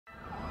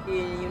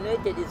In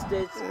United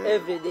States,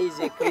 every day is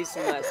a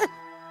Christmas.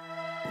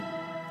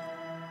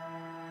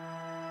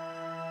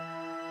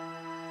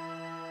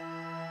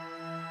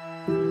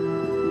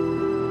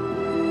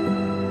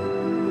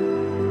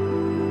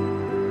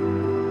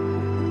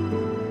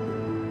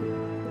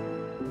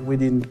 We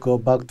didn't go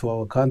back to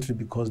our country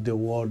because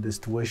the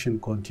situation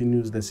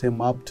continues the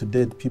same. Up to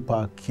date, people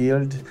are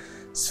killed,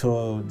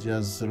 so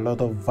there's a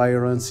lot of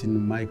violence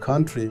in my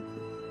country.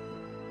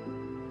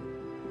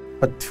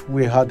 But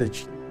we had a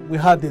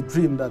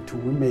dream that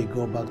we may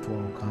go back to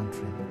our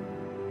country.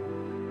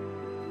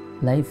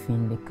 Life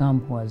in the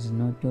camp was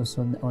not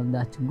also all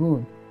that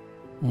good,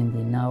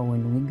 and now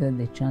when we got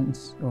the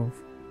chance of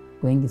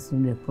going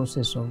through the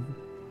process of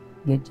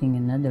getting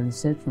another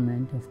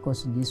resettlement, of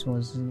course, this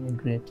was a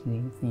great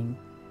thing.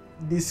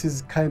 This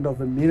is kind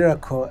of a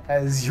miracle.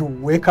 As you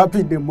wake up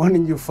in the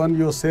morning, you find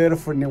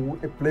yourself in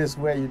a place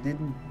where you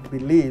didn't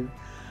believe.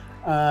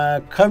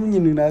 Coming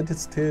in the United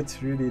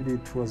States, really,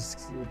 it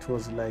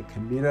was like a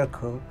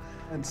miracle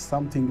and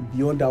something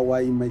beyond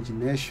our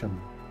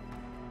imagination.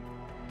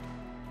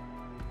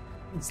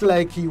 It's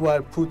like you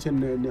are put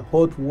in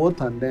hot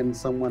water and then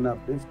someone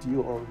uplifts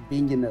you, or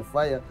being in a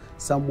fire,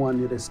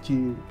 someone rescue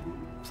you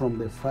from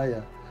the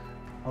fire.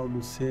 I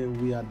would say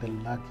we are the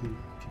lucky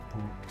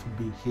people to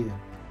be here.